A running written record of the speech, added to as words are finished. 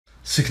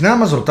Συχνά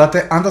μας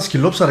ρωτάτε αν τα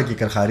σκυλόψαρα και οι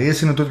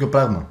καρχαρίες είναι το ίδιο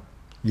πράγμα.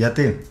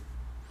 Γιατί?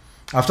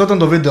 Αυτό ήταν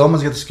το βίντεό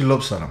μας για τα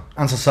σκυλόψαρα.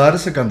 Αν σας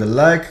άρεσε, κάντε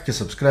like και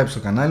subscribe στο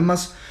κανάλι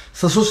μας.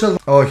 Στα social...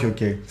 Όχι,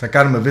 θα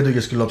κάνουμε βίντεο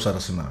για σκυλόψαρα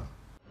σήμερα.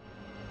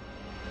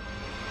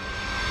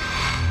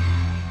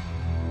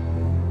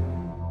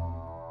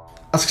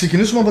 Ας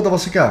ξεκινήσουμε από τα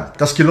βασικά.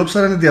 Τα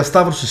σκυλόψαρα είναι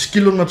διασταύρωση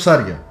σκύλων με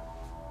ψάρια.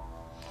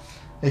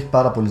 Έχει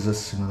πάρα πολύ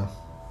ζέστη σήμερα.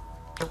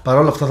 Παρ'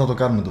 όλα αυτά θα το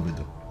κάνουμε το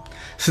βίντεο.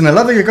 Στην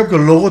Ελλάδα, για κάποιο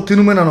λόγο,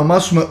 τείνουμε να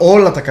ονομάσουμε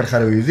όλα τα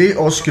καρχαριοειδή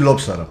ως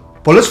σκυλόψαρα.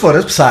 Πολλές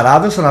φορές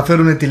ψαράδες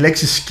αναφέρουν τη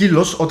λέξη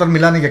σκύλος όταν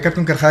μιλάνε για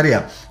κάποιον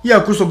καρχαρία, ή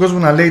ακούς τον κόσμο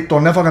να λέει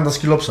τον έφαγαν τα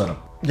σκυλόψαρα.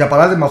 Για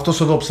παράδειγμα,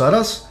 αυτός εδώ ο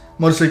ψαράς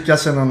μόλις έχει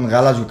πιάσει έναν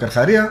γαλάζιο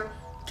καρχαρία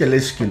και λέει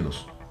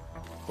σκύλος.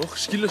 Ωχ,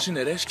 σκύλος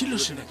είναι ρε,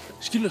 σκύλος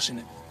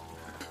είναι.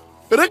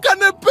 Ρε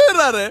κάνε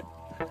πέρα ρε!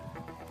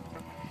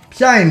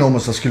 Ποια είναι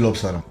όμως τα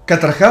σκυλόψαρα?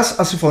 Καταρχάς,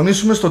 ας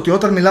συμφωνήσουμε στο ότι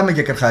όταν μιλάμε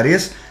για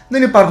καρχαρίες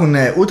δεν υπάρχουν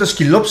ούτε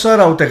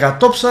σκυλόψαρα, ούτε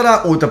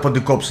γατόψαρα, ούτε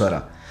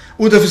ποντικόψαρα.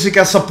 Ούτε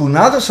φυσικά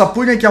σαπουνάδες,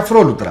 σαπούνια και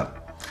αφρόλουτρα.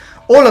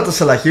 Όλα τα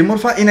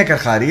σελαχήμορφα είναι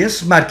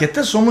καρχαρίες, με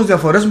αρκετές όμως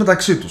διαφορές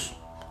μεταξύ τους.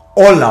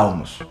 Όλα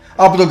όμως.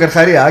 Από τον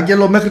καρχαρία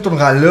άγγελο μέχρι τον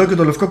γαλαίο και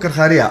τον λευκό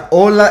καρχαρία.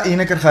 Όλα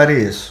είναι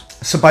καρχαρίες.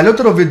 Σε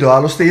παλιότερο βίντεο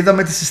άλλωστε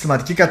είδαμε τη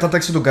συστηματική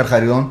κατάταξη των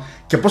καρχαριών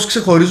και πώς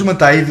ξεχωρίζουμε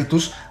τα είδη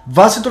τους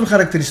βάσει των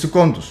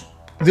χαρακτηριστικών τους.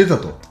 Δείτε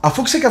το.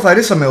 Αφού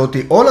ξεκαθαρίσαμε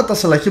ότι όλα τα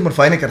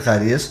σελαχήμορφα είναι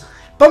καρχαρίες,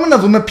 πάμε να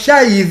δούμε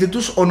ποια είδη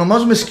τους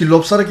ονομάζουμε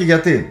σκυλόψαρα και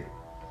γιατί.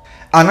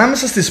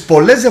 Ανάμεσα στις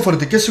πολλές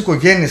διαφορετικές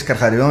οικογένειες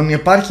καρχαριών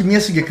υπάρχει μια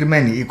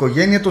συγκεκριμένη, η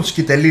οικογένεια των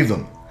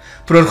σκυτελίδων.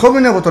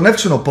 Προερχόμενη από τον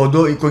Εύξηνο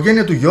Πόντο, η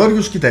οικογένεια του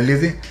Γεώργιου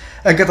Σκυτελίδη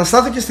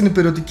εγκαταστάθηκε στην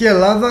υπηρετική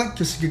Ελλάδα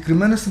και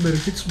συγκεκριμένα στην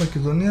περιοχή της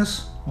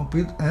Μακεδονίας.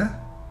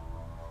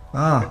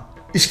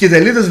 Οι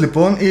σκυτελίδες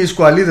λοιπόν, ή οι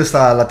σκουαλίδες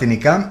στα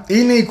λατινικά,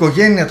 είναι η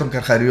οικογένεια των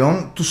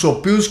καρχαριών, τους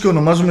οποίους και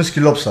ονομάζουμε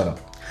σκυλόψαρα.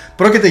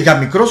 Πρόκειται για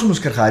μικρόσωμους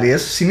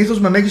καρχαρίες, συνήθως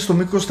με μέγιστο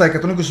μήκος στα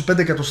 125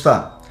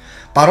 εκατοστά.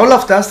 Παρ' όλα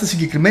αυτά, στη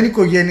συγκεκριμένη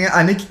οικογένεια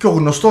ανήκει και ο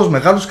γνωστός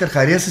μεγάλος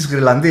καρχαρίας της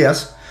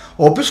Γροιλανδίας,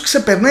 ο οποίος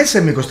ξεπερνάει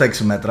σε μήκος τα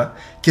 6 μέτρα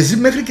και ζει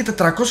μέχρι και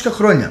 400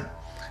 χρόνια.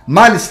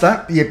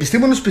 Μάλιστα, οι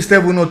επιστήμονες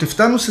πιστεύουν ότι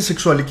φτάνουν σε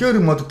σεξουαλική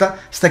ωριμότητα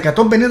στα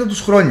 150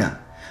 τους χρόνια.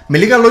 Με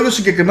λίγα λόγια, ο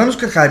συγκεκριμένος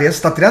καρχαρίας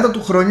στα 30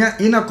 του χρόνια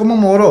είναι ακόμα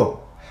μωρό.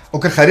 Ο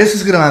καρχαρίας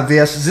της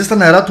Γροιλανδίας ζει στα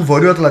νερά του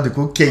Βορείου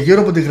Ατλαντικού και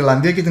γύρω από τη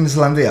Γροιλανδία και την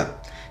Ισλανδία.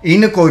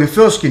 Είναι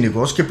κορυφαίος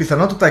κυνηγός και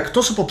πιθανότατα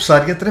εκτός από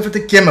ψάρια τρέφεται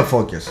και με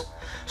φώκες.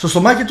 Στο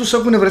στομάχι τους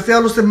έχουν βρεθεί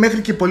άλλωστε μέχρι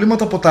και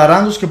υπολείμματα από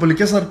ταράνδους και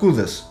πολικές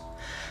αρκούδες.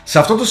 Σε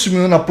αυτό το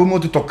σημείο να πούμε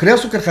ότι το κρέας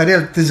του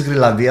καρχαρία της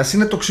Γροιλανδίας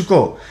είναι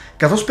τοξικό,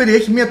 καθώς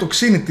περιέχει μια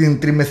τοξίνη, την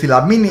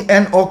τριμεθυλαμίνη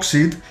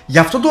N-oxide, γι'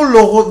 αυτόν τον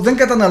λόγο δεν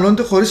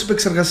καταναλώνεται χωρίς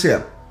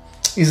επεξεργασία.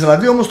 Οι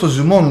Ισλανδοί όμως το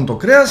ζυμώνουν το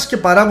κρέας και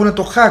παράγουν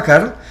το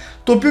χάκαρ,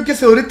 το οποίο και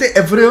θεωρείται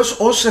ευρέως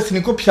ως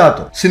εθνικό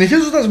πιάτο.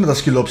 Συνεχίζοντας με τα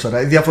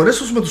σκυλόψαρα, οι διαφορές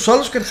τους με τους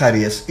άλλους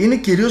καρχαρίες είναι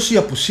κυρίως η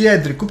απουσία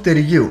εντρικού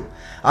πτερυγίου.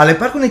 Αλλά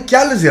υπάρχουν και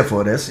άλλες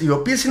διαφορές, οι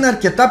οποίες είναι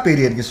αρκετά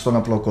περίεργες στον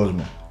απλό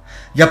κόσμο.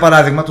 Για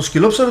παράδειγμα, το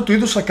σκυλόψαρο του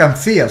είδους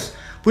ακανθίας,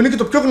 που είναι και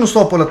το πιο γνωστό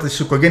από όλα της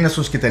οικογένειας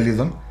των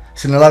σκυτελίδων,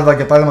 στην Ελλάδα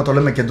για παράδειγμα το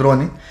λέμε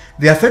κεντρώνι,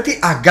 διαθέτει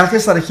αγκάθια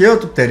στα αρχαία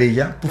του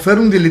πτερίγια που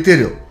φέρουν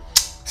δηλητήριο.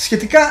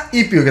 Σχετικά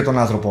ήπιο για τον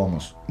άνθρωπο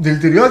όμως.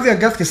 Δηλητηριώδη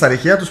αγκάθια στα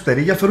αρχαία του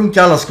πτερίγια φέρουν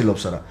και άλλα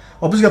σκυλόψαρα,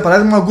 όπως για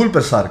παράδειγμα ο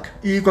γκούλπερ σάρκ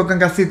ή η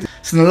κοκκαγκαθίτη.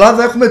 Στην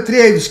Ελλάδα έχουμε 3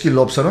 είδη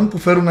σκυλόψαρων που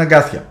φέρουν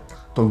αγκάθια: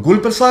 τον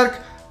γκούλπερ σάρκ,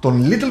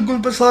 τον little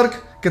γκούλπερ σάρκ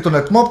και τον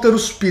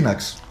ετμόπτερους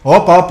σπίναξ.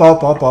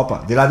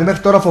 Όπα. Δηλαδή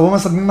μέχρι τώρα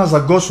φοβόμαστε να μην μας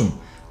δαγκώσουν.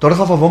 Τώρα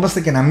θα φοβόμαστε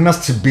και να μην μας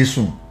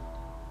τσιμπήσουν.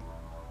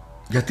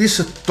 Γιατί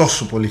είσαι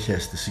τόσο πολύ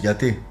χέστης,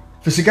 γιατί?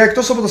 Φυσικά,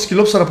 εκτός από τα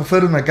σκυλόψαρα που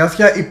φέρουν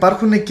αγκάθια,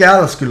 υπάρχουν και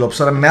άλλα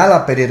σκυλόψαρα με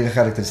άλλα περίεργα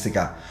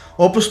χαρακτηριστικά,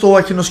 όπως το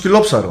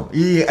αχινοσκυλόψαρο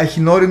ή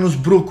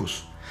αχινόρινους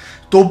μπρούκους,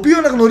 το οποίο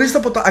αναγνωρίζεται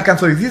από τα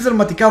ακανθοειδή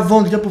δερματικά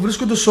δόντια που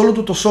βρίσκονται σε όλο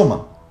του το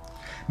σώμα.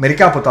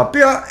 Μερικά από τα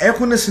οποία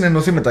έχουν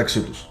συνενωθεί μεταξύ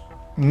τους.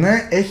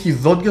 Ναι, έχει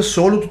δόντια σε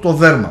όλο του το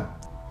δέρμα.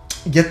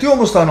 Γιατί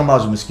όμως τα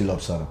ονομάζουμε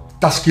σκυλόψαρα?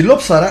 Τα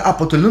σκυλόψαρα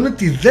αποτελούν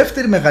τη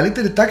δεύτερη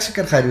μεγαλύτερη τάξη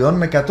καρχαριών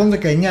με 119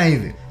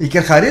 είδη. Οι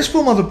καρχαρίες που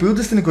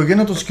ομαδοποιούνται στην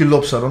οικογένεια των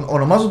σκυλόψαρων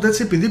ονομάζονται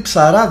έτσι επειδή οι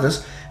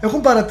ψαράδες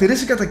έχουν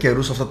παρατηρήσει κατά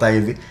καιρούς αυτά τα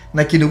είδη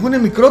να κυνηγούν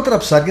μικρότερα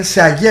ψάρια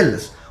σε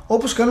αγέλες,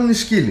 όπως κάνουν οι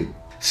σκύλοι.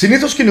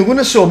 Συνήθως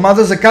κυνηγούν σε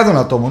ομάδες δεκάδων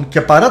ατόμων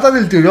και παρά τα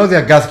δηλητηριώδη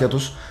αγκάθια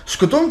τους,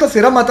 σκοτώνουν τα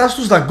θυράματά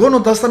τους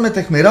δαγκώνοντας τα με τα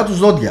αιχμηρά τους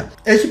δόντια.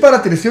 Έχει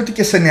παρατηρηθεί ότι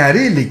και σε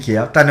νεαρή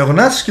ηλικία τα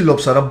νεογνά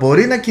σκυλόψαρα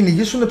μπορεί να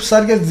κυνηγήσουν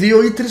ψάρια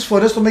 2 ή 3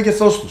 φορές το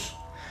μέγεθός τους.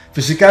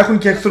 Φυσικά έχουν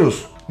και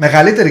εχθρούς.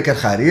 Μεγαλύτεροι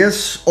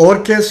καρχαρίες,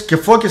 όρκες και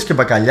φώκες και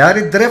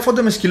μπακαλιάροι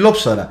ντρέφονται με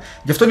σκυλόψαρα.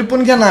 Γι' αυτό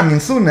λοιπόν για να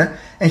αμυνθούν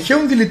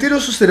εγχέουν δηλητήριο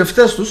στους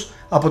θηρευτές τους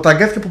από τα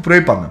αγκάθια που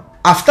προείπαμε.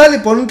 Αυτά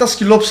λοιπόν είναι τα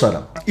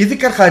σκυλόψαρα. Είδη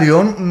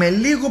καρχαριών με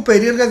λίγο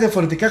περίεργα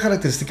διαφορετικά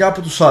χαρακτηριστικά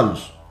από τους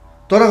άλλους.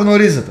 Τώρα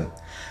γνωρίζετε.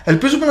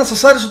 Ελπίζουμε να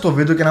σας άρεσε το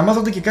βίντεο και να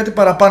μάθατε και κάτι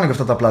παραπάνω για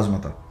αυτά τα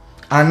πλάσματα.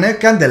 Αν ναι,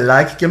 κάντε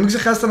like και μην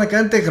ξεχάσετε να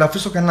κάνετε εγγραφή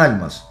στο κανάλι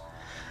μας.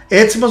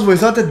 Έτσι μας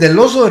βοηθάτε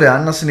εντελώς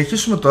δωρεάν να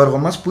συνεχίσουμε το έργο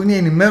μας που είναι η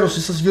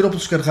ενημέρωσή σας γύρω από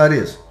τους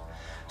καρχαρίες.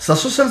 Στα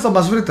social θα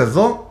μας βρείτε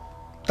εδώ,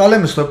 τα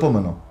λέμε στο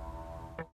επόμενο.